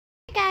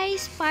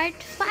guys, part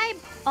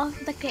 5 of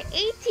the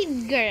Creative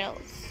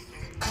Girls.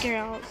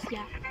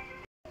 Yeah.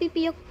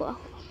 Pipiyok po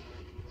ako.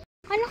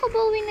 Kala ko ba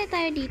uwi na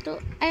tayo dito?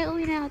 Ay,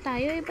 uwi na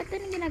tayo. Ba't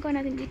anong ginagawa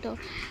natin dito?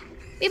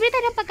 Bibili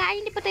tayo ng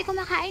pagkain. Hindi pa tayo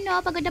kumakain,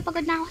 no?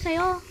 Pagod na ako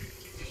sa'yo.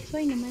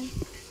 Sorry naman.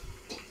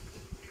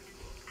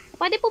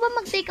 Pwede po ba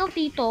mag-take out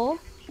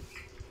dito?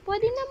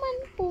 Pwede naman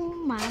po,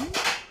 ma'am.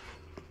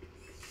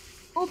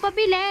 O,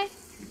 pabili.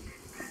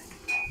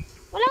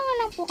 Wala nga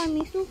lang po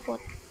kami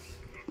supot.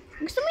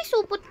 Gusto mo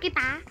supot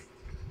kita?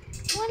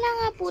 Wala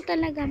nga po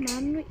talaga,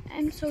 ma'am.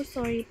 I'm so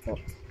sorry po.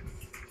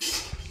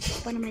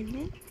 Ano naman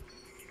yan?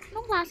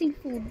 Anong klaseng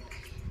food?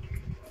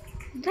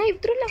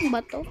 Drive-thru lang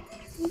ba to?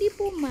 Hindi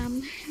po, ma'am.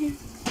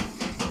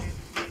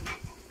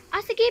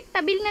 Sige.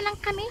 Pabili na lang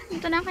kami.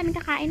 Dito na kami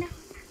kakain na.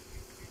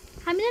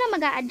 Kami na lang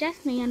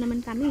mag-a-adjust. Ngayon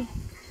naman kami.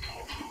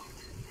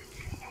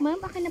 Ma'am,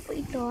 akin na po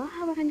ito.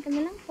 Hawakan ka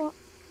na lang po.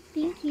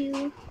 Thank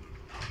you.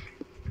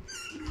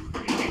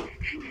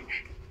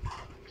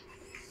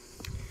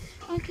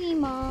 Okay,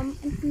 ma'am.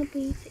 Ito na po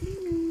yung sa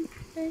inyo.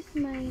 There's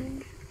my...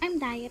 I'm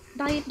diet.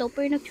 Diet daw,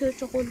 pero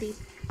nag-chocolate.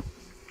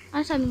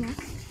 Ano sabi mo?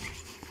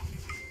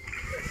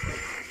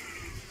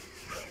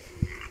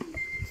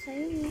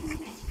 Sa'yo.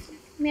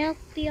 Milk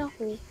tea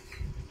ako.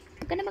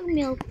 Huwag ka na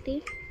mag-milk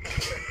tea.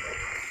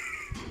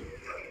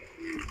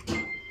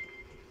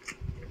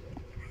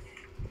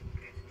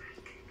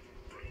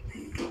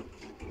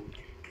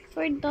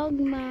 For dog,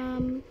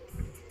 ma'am.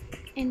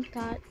 And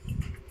cat.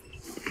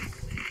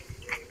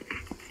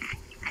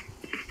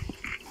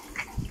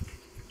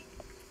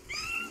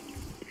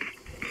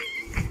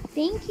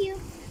 Thank you.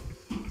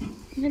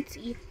 Let's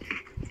eat.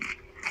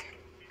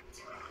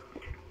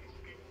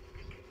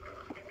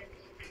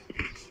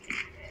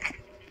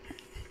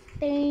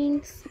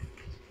 Thanks.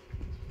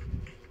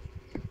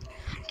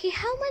 Okay,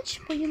 how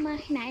much po yung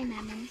mga kinain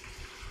namin?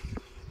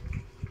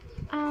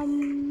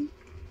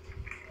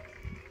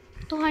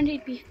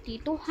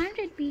 250.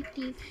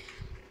 250.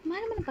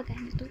 Mahal naman ang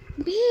pagkain ito.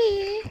 B!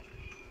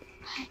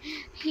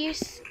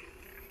 Here's...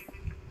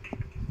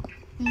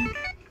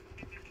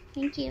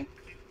 Thank you.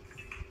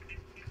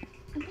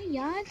 Ano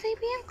yan? Sa'yo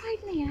ba yung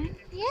card na yan?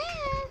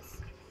 Yes!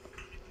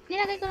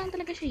 Nilagay ko lang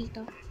talaga siya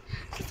dito.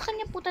 So, sa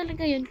kanya po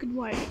talaga yun. Good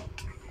work.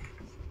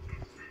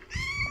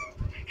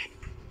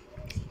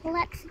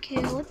 Let's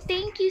go.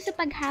 Thank you sa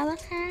paghawak,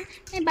 ha?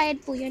 May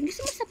bayad po yun.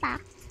 Gusto mo sa pack?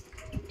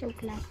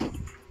 Joke lang.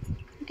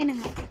 Okay na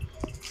nga.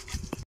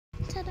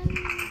 Tadan.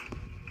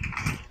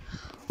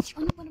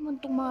 Ano ba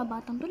naman tong mga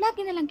batang to?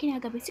 Lagi na lang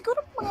kinagabi.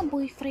 Siguro mga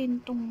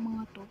boyfriend tong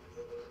mga to.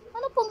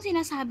 Ano pong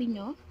sinasabi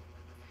nyo?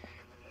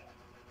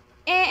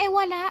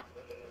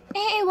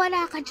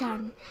 Wala ka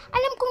dyan.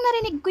 Alam kong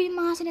narinig ko yung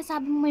mga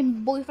sinasabi mo may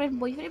boyfriend.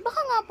 Baka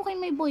nga po kayo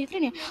may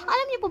boyfriend eh.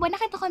 Alam niyo po ba,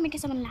 nakita ko may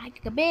kasama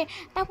lalaki kagabi.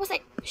 Tapos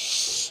ay,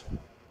 shhh!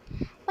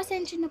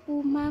 Pasensya na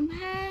po, ma'am,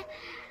 ha?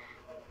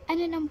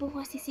 Ano lang po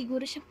kasi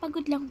siguro siya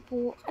pagod lang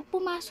po. At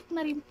pumasok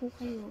na rin po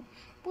kayo.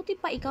 Puti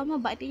pa ikaw,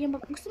 mabait.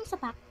 Gusto mo sa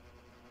pack?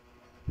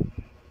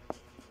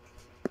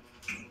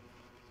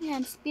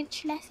 Yan,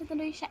 speechless na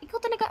tuloy siya. Ikaw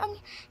talaga ang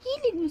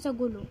hilig mo sa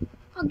gulo.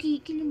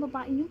 Kagigil yung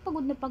babae yung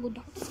pagod na pagod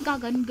ako. Tapos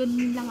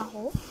gagan-ganin lang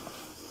ako.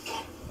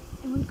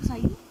 Ewan ko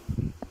sa'yo.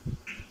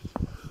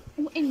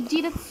 OMG,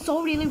 that's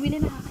so really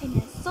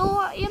nakakainis. So,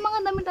 yung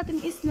mga damit natin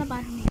is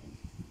labahan na yun.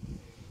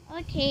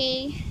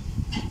 Okay.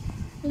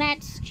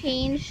 Let's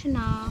change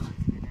na.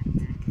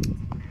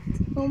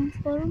 Boom.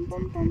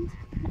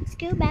 Let's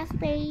go,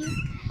 bestie.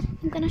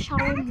 Yung ka na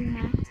shower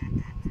muna.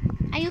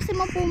 Ayusin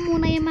mo po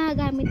muna yung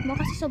mga gamit mo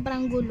kasi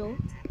sobrang gulo.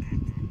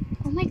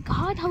 Oh my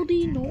God, how do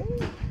you know?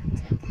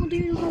 How do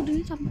you know?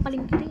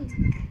 Sampaling kita eh.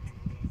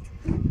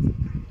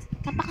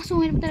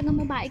 Napakasungin mo talagang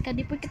babae ka.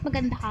 Di porket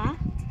maganda ka.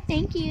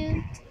 Thank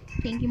you.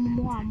 Thank you,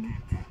 mumukha mo.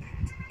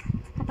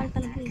 Kapal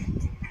talaga eh.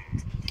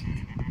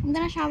 I'm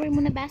gonna shower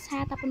muna, best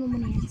ha. Tapon mo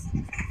muna yan.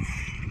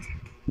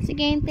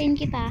 Sige, hintayin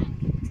kita.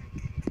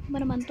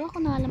 Ba naman to?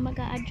 Ako na lang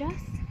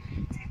mag-a-adjust.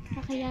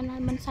 Kaya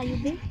naman sa'yo,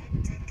 be.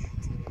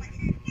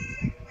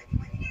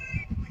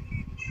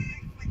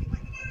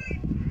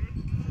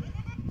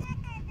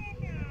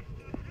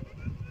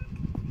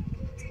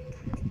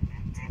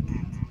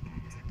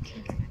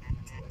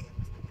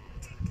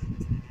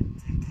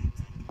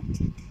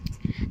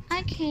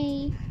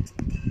 Okay.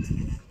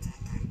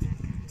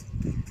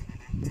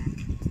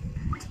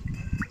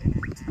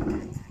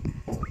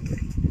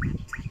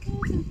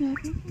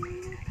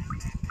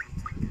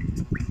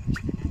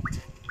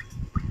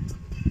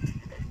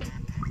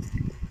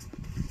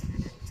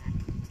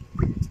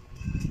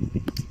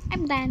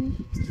 I'm done.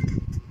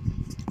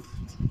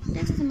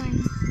 This is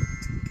mine.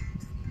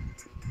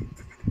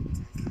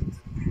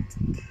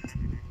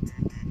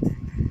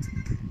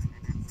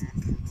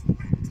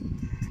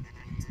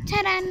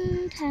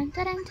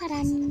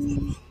 Taran.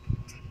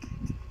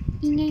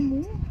 Ingay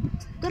mo.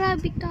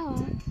 Grabe ka.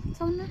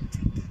 Ikaw na.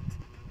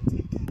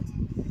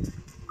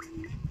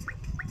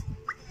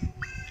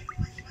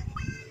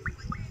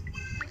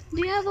 Do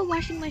you have a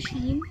washing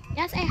machine?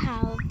 Yes, I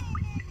have.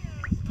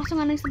 Kaso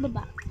nga lang sa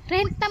baba.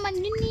 Rent naman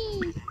yun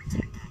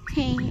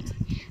eh.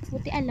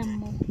 Buti alam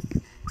mo.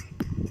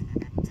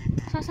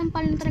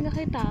 Sasampalin talaga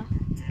kita.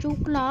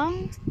 Joke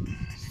lang.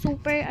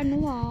 Super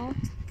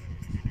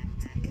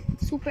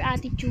super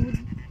attitude.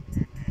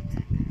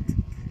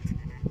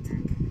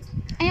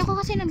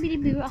 Ayoko kasi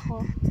nabibiro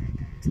ako.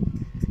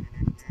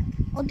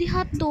 O di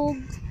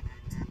hotdog.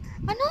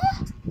 Ano?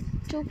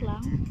 Joke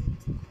lang.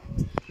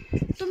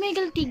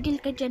 Tumigil-tigil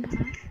ka dyan,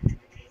 ha?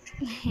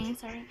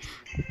 Sorry.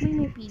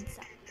 May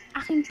pizza.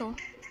 Akin to.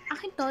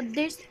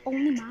 There's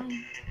only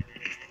mine.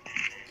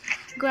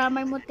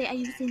 Grammar mo, te.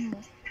 Ayusin mo.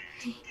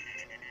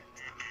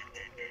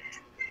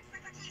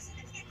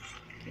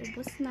 Okay,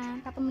 ubos na.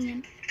 Tapos mo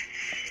yan.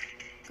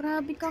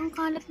 Grabe kang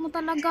kalat mo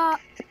talaga.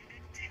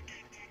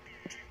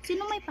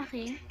 Sino may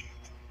pake?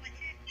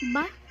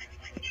 Ba?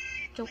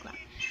 Joke lang.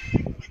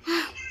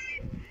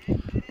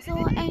 So,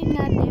 ayun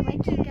nga, te. May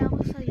chika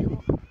ako sa'yo.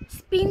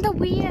 Spin the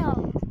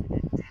wheel!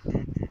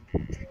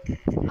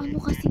 Ano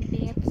kasi,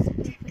 Bets?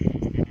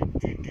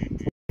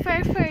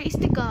 Fair is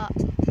the ga.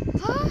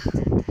 Huh?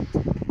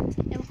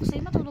 Ewan ko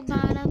sa'yo, matulog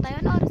na lang tayo.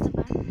 Ano oras na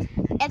ba?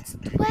 It's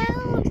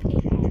 12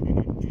 a.m.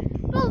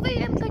 12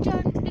 a.m. ka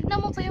dyan.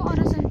 Tignan mo pa yung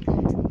orasan ko.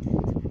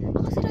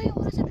 Nakasira yung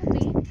orasan mo,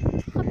 babe.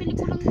 Kakabili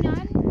ko lang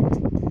yan.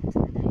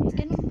 Ay,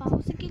 ganun pa.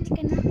 Sige,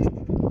 lika na.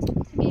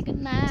 Sige,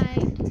 good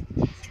night.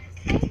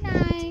 Good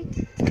night.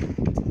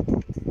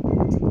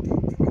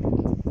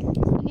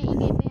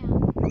 Ingay-ingay pa yan.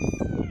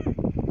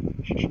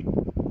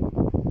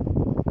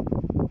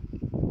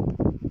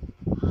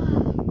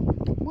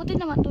 Buti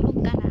naman tulog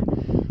ka na.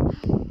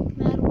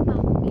 Laro pa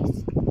ako,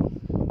 guys.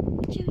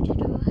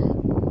 Chuchuru.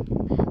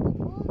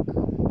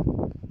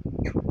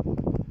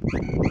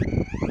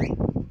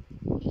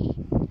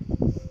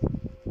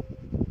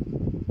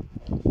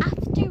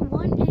 After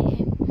 1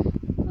 a.m.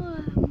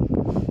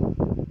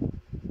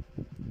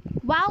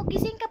 Wow,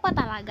 gising ka pa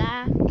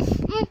talaga.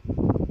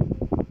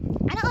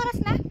 Anong oras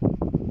na?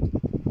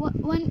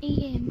 1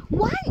 a.m.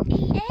 1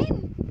 a.m.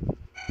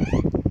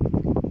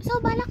 So,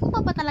 balak mo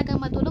pa ba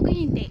talagang matulog o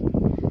hindi?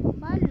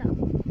 Balak.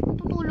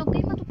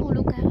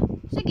 Matutulog ka.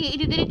 Sige,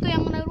 i-delete ko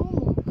yung laro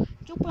mo.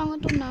 Joke lang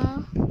ito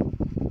na.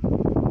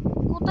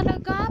 Ikaw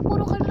talaga,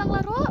 puro ka lang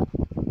laro.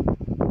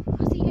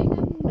 Kasi ay na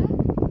muna.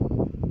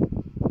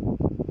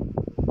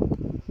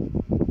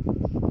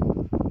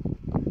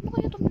 Ano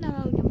kaya itong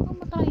nilalaro niya? Baka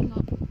matry nga.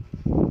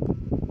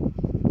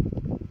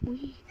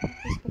 Uy,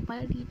 Facebook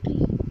pala dito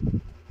eh.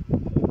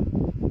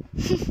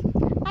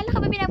 Kala ka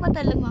ba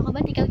pinapatulog mo ako?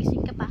 Ba't ikaw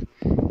gising ka pa?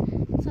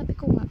 Sabi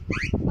ko nga,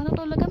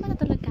 matutulog ka.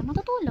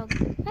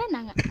 Wala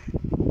na nga.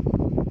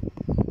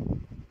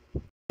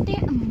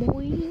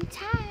 Morning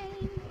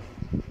time.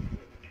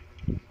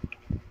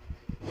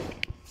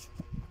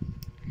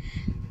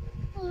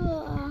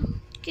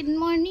 Good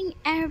morning,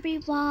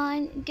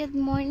 everyone. Good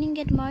morning.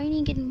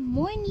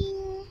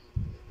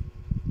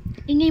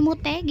 Ingay mo,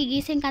 te.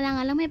 Gigising ka lang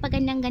alam. May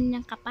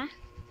paganyan-ganyan ka pa.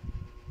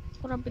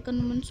 Grabe ka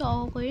naman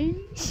sa akin.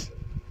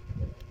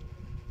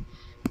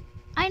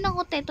 Ay,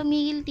 naku, te.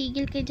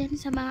 Tumigil-tigil ka dyan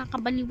sa mga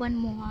kabaliwan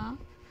mo, ha?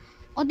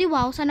 O, di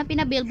wow. Sana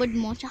pinabillboard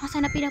mo. Tsaka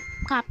sana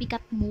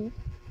pinaka-copycat mo.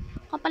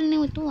 Kapal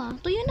na ito, ha?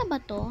 Tuyo na ba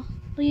to?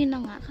 Tuyo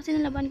na nga. Kasi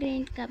nalaban ka na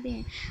yung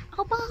gabi, eh.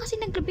 Ako pa nga kasi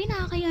naggabi.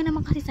 Nakakaya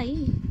naman kasi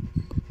sa'yo, eh.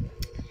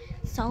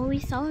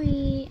 Sorry.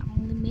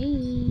 Ang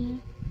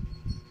lumi.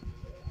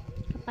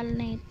 Kapal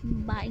na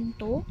yung baing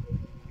to.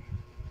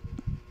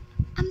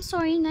 I'm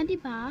sorry nga,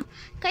 diba?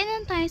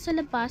 Kainan tayo sa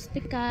labas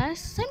because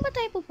saan ba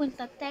tayo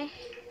pupunta, te?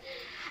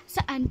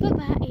 Saan pa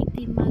ba?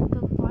 Di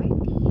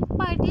magpa-party.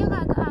 Party ang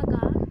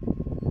aga-aga.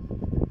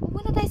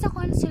 Pupunta tayo sa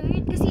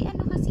concert kasi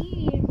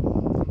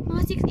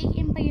mga 6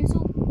 a.m. pa yun.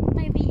 So, 5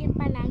 a.m.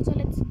 pa lang. So,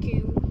 let's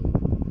go.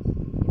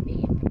 5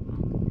 a.m. pa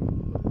lang.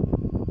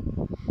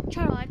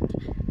 Charot.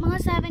 Mga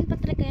 7 pa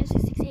talaga yun sa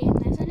 6 a.m.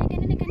 na. So, like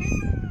na.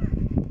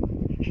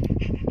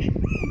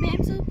 Babe,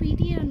 I'm so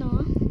pretty,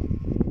 ano?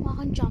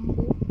 Mukha kang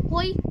jumbo.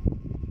 Hoy!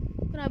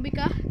 Grabe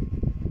ka.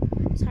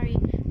 Sorry.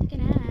 Tika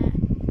na.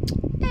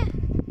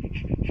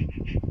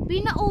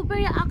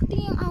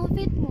 Bina-overreacting yung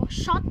outfit mo.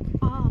 Shut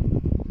up.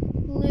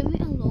 Leave me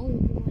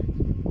alone.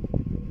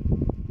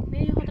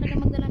 Babe, ayoko talaga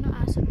magdala ng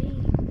aso,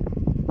 babe.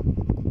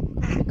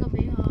 Grabe ka,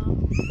 babe, ha?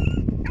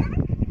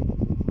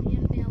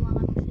 Ayan, babe.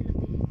 Hawakan mo sila,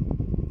 babe.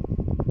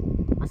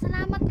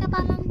 Pasalamat ka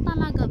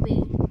talaga,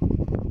 babe.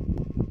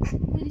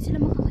 Pwede sila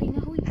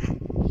makakahinga, huy.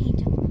 Hey,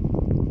 dyan lang.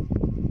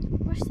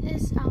 Where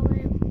is our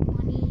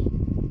money?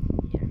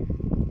 Here.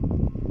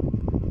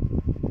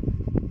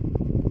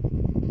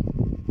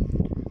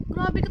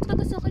 Grabe ka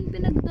talaga sa akin.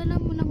 Pinagdala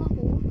mo lang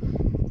ako.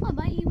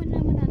 Ba, iwan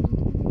naman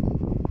natin.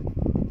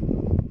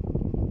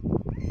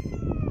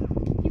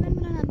 Iwan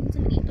mo na natin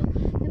sila dito.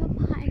 May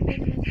mapakain pa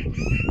naman sila.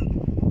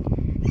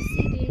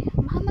 Sige.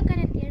 Baka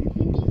magkalat yan.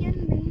 Hindi yan,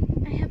 may.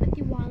 I have a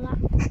tiwala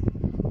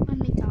on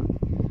my top.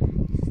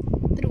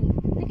 True.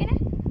 Sige na.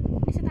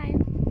 Isa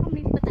tayo.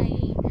 Complete ba tayo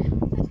eh?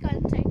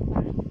 Nag-concert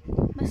ba?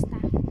 Basta.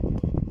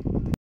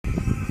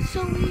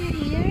 So, we're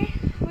here.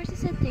 Where's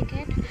the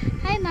ticket?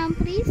 Hi, ma'am.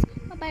 Please.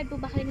 Mabayad po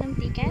ba kayo ng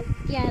ticket?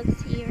 Yeah,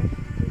 it's here.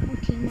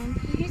 Okay, ma'am.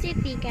 Here's your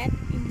ticket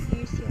and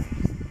here's yours.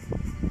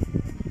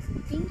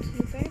 Thank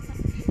you very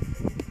much.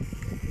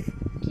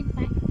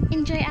 Goodbye.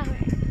 enjoy our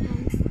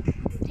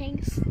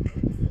thanks.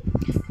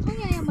 Kung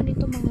yayaman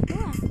dito mga to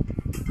ah.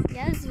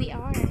 Yes, we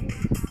are.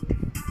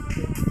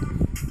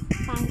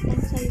 Pangit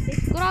ng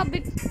service. Grabe.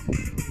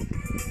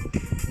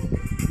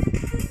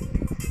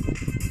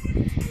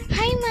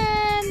 Hi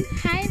ma'am!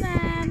 Hi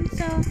ma'am!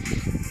 So,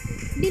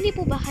 bili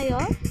po ba kayo?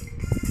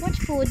 What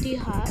food do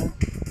you have?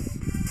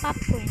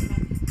 Popcorn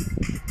ma'am.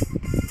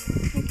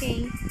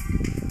 Okay.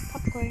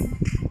 Popcorn.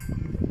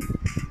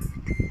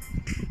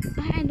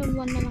 Ay, I don't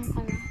want na lang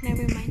pala.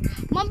 Never mind.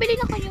 Ma'am, bili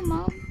na kayo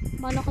ma'am.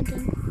 Bala ka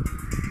dun.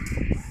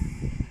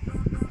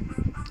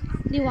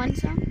 Do you want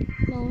some?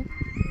 No.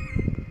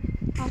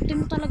 Ate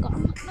mo talaga.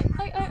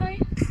 Ay.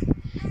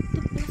 Ito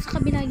pala sa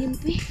kabila yun,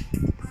 pe.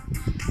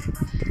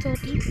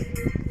 Toti.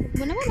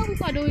 Huwag mo naman ako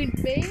paduhin,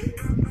 pe.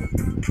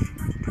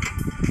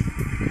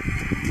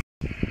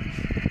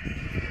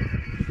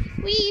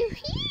 We're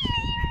here!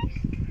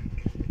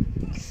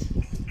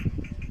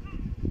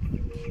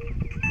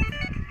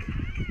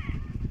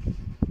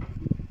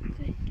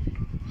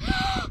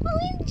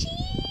 OMG!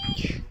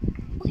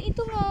 Oh,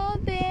 ito nga,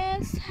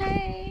 best.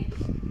 Hi.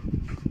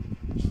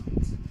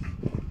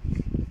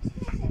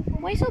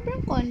 Why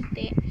sobrang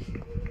konti?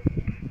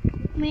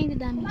 May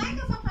nagdadami. Kumain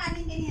ka ba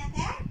kanin ganyan,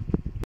 te?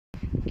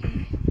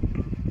 Okay.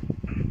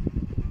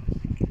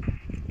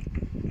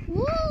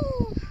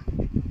 Woo!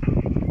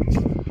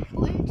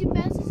 OMG,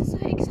 best. This is so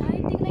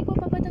exciting. Like,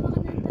 mapapatawa ka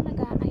na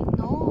talaga. I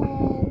know.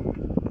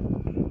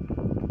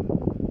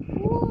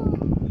 Woo!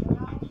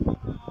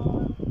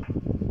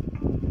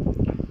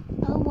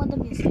 I want the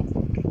music.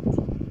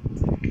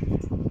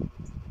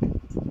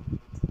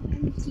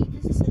 OMG,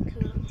 this is so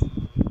cool.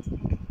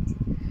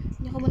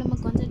 Hindi ako muna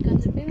mag-concert,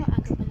 pero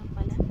maaga pa lang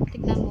pala.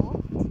 Tignan mo.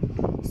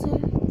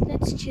 So,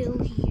 let's chill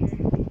here.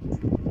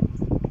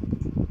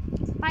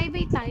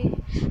 Bye-bye tayo.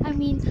 I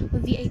mean,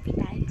 VIP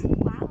tayo.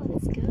 Wow,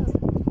 let's go.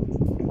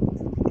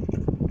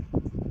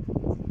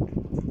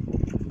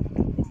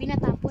 May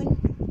pinatapon.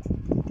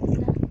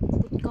 Wala.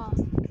 Put ka.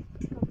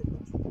 Sabi ko.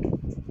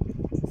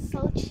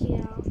 So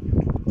chill.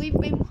 Uy,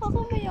 babe, mukha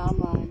kang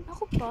mayaman.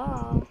 Ako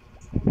pa.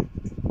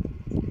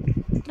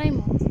 Try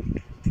mo.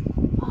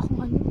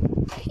 Akong ano.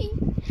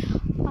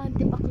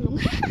 Pantipaklong.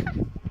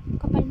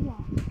 Kapal mo.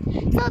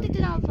 So, dito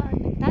na ako pa.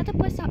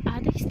 Tatapos ang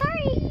ating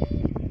story.